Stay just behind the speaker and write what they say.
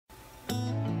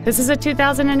This is a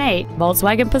 2008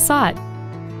 Volkswagen Passat.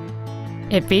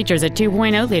 It features a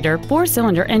 2.0-liter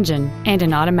four-cylinder engine and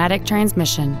an automatic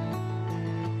transmission.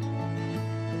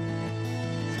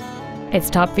 Its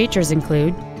top features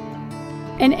include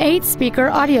an 8-speaker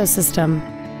audio system,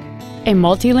 a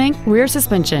multi-link rear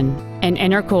suspension, an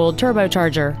intercooled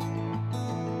turbocharger,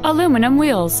 aluminum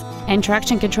wheels, and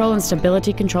traction control and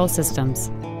stability control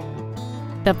systems.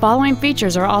 The following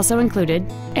features are also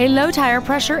included: a low tire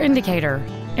pressure indicator,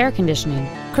 air conditioning,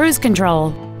 cruise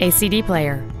control, a CD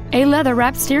player, a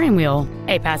leather-wrapped steering wheel,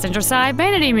 a passenger side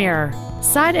vanity mirror,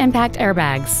 side impact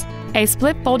airbags, a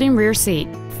split folding rear seat,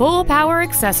 full power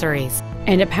accessories,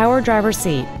 and a power driver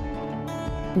seat.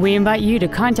 We invite you to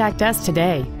contact us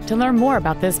today to learn more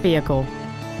about this vehicle.